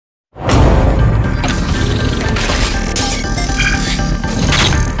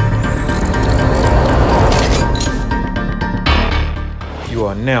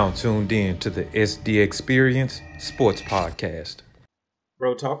now tuned in to the SD Experience Sports Podcast.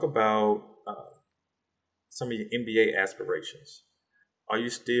 Bro, talk about some of your NBA aspirations. Are you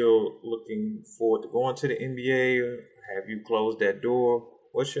still looking forward to going to the NBA? Or have you closed that door?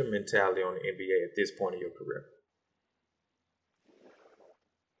 What's your mentality on the NBA at this point in your career?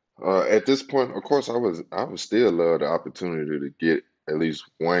 At this point, of course, I would still love the opportunity to get at least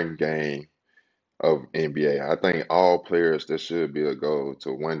one game of NBA. I think all players that should be a goal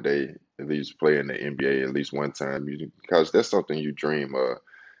to one day at least play in the NBA at least one time, because that's something you dream of.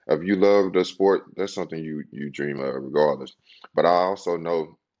 If you love the sport, that's something you dream of regardless. But I also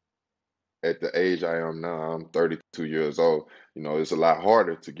know at the age I am now, I'm 32 years old. It's a lot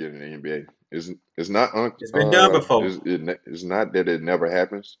harder to get in the NBA. It's not It's been done before. it's not that it never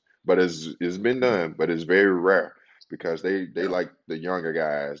happens, but it's been done, but it's very rare because they Yeah. like the younger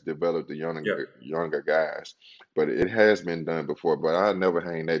guys, develop the Yeah. younger guys. But it has been done before, but I never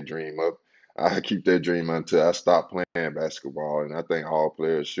hang that dream up. I keep that dream until I stop playing basketball, and I think all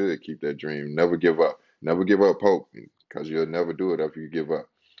players should keep that dream. Never give up. Never give up hope, because you'll never do it if you give up.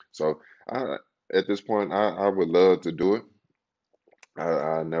 So I, at this point, I would love to do it.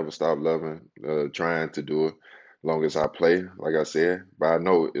 I never stop loving, trying to do it, long as I play, like I said. But I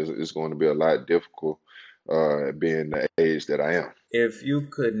know it's going to be a lot difficult, being the age that I am. If you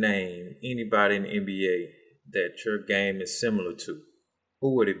could name anybody in the NBA that your game is similar to,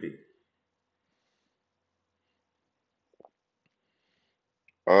 who would it be?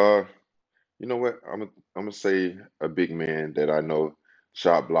 Uh, you know what? I'm gonna say a big man that I know,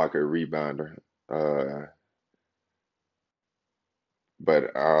 shot blocker, rebounder. Uh,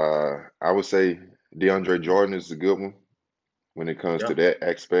 but I would say DeAndre Jordan is a good one when it comes Yeah. to that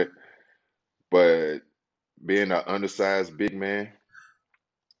aspect. But being an undersized big man,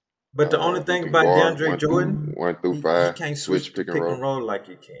 But the only who thing can about guard DeAndre Jordan, one through he five, can't switch switch the pick and pick and roll. roll like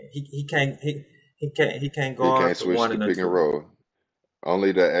you can. He can't He guard can't the switch one the and the pick and two. roll.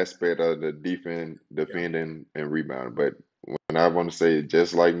 Only the aspect of the Yeah. defending, and rebounding. But when I want to say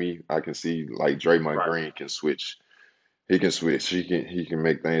just like me, I can see like Draymond Right. Green can switch. He can switch. He can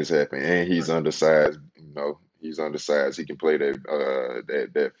make things happen, and he's Right. undersized. He's undersized. He can play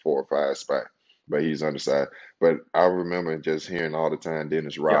that 4 or 5 spot, but he's undersized. But I remember just hearing all the time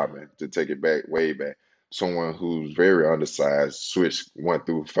Dennis Yeah. Rodman, to take it back way back. Someone who's very undersized, switch 1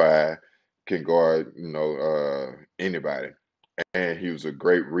 through 5, can guard anybody, and he was a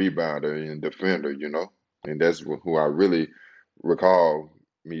great rebounder and defender. And that's who I really recall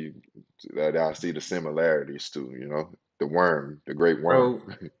me, that I see the similarities to. The worm, the great worm.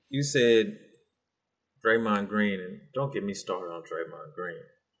 Bro, you said Draymond Green, and don't get me started on Draymond Green.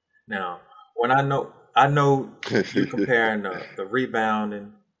 Now, when I know you comparing the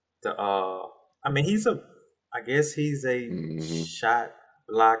rebounding, the I mean I guess he's a hmm shot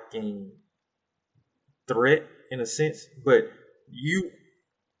blocking threat in a sense, but you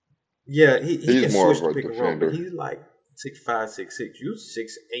yeah, he He's can more switch of the a pick and roll, but defender. he's like 6'5", 6'6". You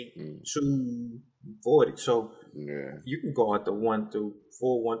 6'8", Mm, 240. So yeah. you can go out the 1 through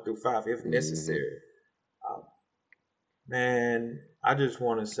 4, 1 through 5 if hmm necessary. Uh, Man, I just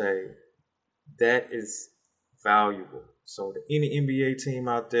want to say that is valuable. So to any NBA team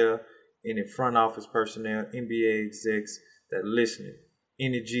out there, any front office personnel, NBA execs that listening,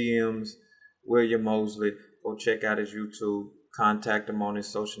 any GMs, William Mosley, go check out his YouTube, contact him on his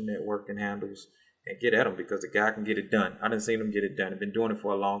social networking handles, and get at him because the guy can get it done. I didn't see him get it done. He's been doing it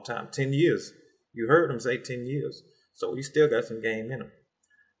for a long time, 10 years. You heard him say 10 years. So he still got some game in him.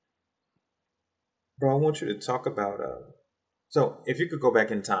 Bro, I want you to talk about so if you could go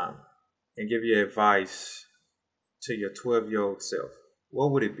back in time and give your advice to your 12-year-old self,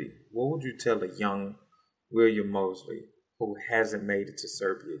 what would it be? What would you tell a young William Mosley who hasn't made it to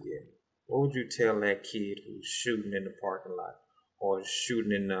Serbia yet? What would you tell that kid who's shooting in the parking lot or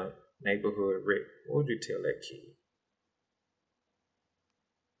shooting in the neighborhood rig? What would you tell that kid?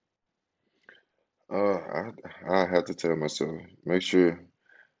 I have to tell myself, make sure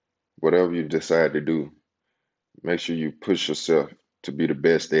whatever you decide to do, make sure you push yourself to be the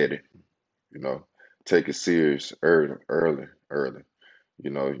best at it. You know, take it serious early, early, early.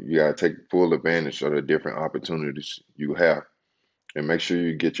 You gotta take full advantage of the different opportunities you have, and make sure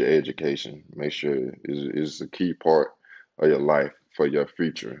you get your education. Make sure is a key part of your life for your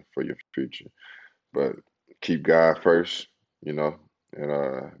future, But keep God first, you know,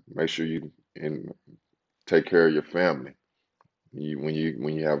 and make sure you and take care of your family. When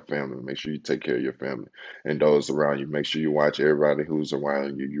you have a family, make sure you take care of your family and those around you. Make sure you watch everybody who's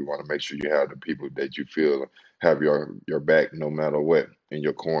around you. You want to make sure you have the people that you feel have your back no matter what, in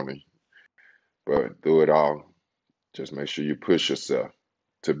your corner. But through it all, just make sure you push yourself.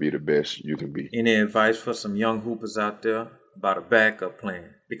 to be the best you can be. Any advice for some young hoopers out there about a backup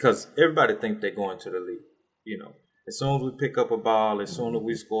plan? Because everybody think they're going to the league. You know, as soon as we pick up a ball, as soon as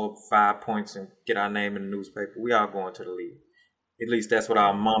we score 5 points and get our name in the newspaper, we are going to the league. At least that's what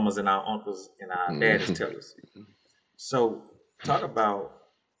our mamas and our uncles and our daddies tell us. So, talk about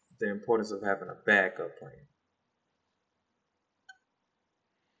the importance of having a backup plan.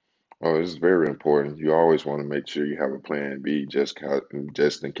 Oh, it's very important. You always want to make sure you have a plan B just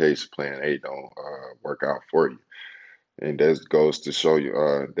in case plan A don't work out for you. And that goes to show you,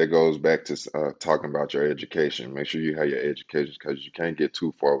 that goes back to talking about your education. Make sure you have your education because you can't get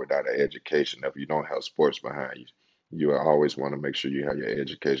too far without an education if you don't have sports behind you. You always want to make sure you have your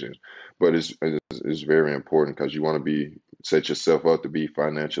education. But it's very important because you want to set yourself up to be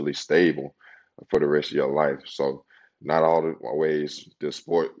financially stable for the rest of your life. So not all the ways the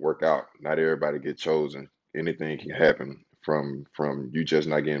sport work out. Not everybody get chosen. Anything can happen from you just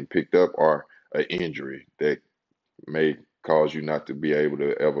not getting picked up or an injury that may cause you not to be able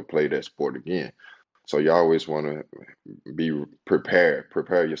to ever play that sport again. So you always want to be prepared.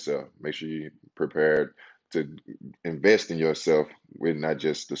 Prepare yourself. Make sure you prepared to invest in yourself with not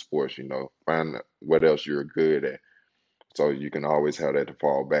just the sports. Find what else you're good at, so you can always have that to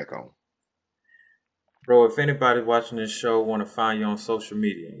fall back on. Bro, if anybody watching this show want to find you on social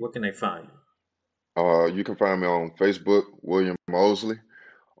media, where can they find you? You can find me on Facebook, William Mosley,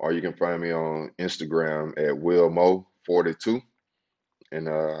 or you can find me on Instagram at WillMo42. And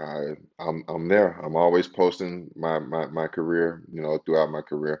I'm there. I'm always posting my career, throughout my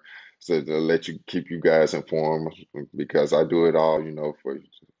career, so to let you keep you guys informed because I do it all,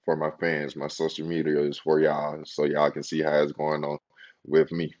 for my fans. My social media is for y'all, so y'all can see how it's going on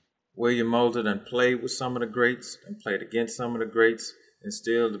with me. William Moulder done played with some of the greats and played against some of the greats, and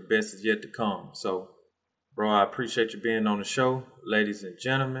still the best is yet to come. So, bro, I appreciate you being on the show. Ladies and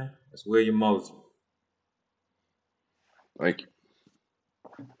gentlemen, it's William Mosley. Thank you.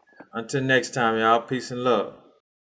 Until next time, y'all, peace and love.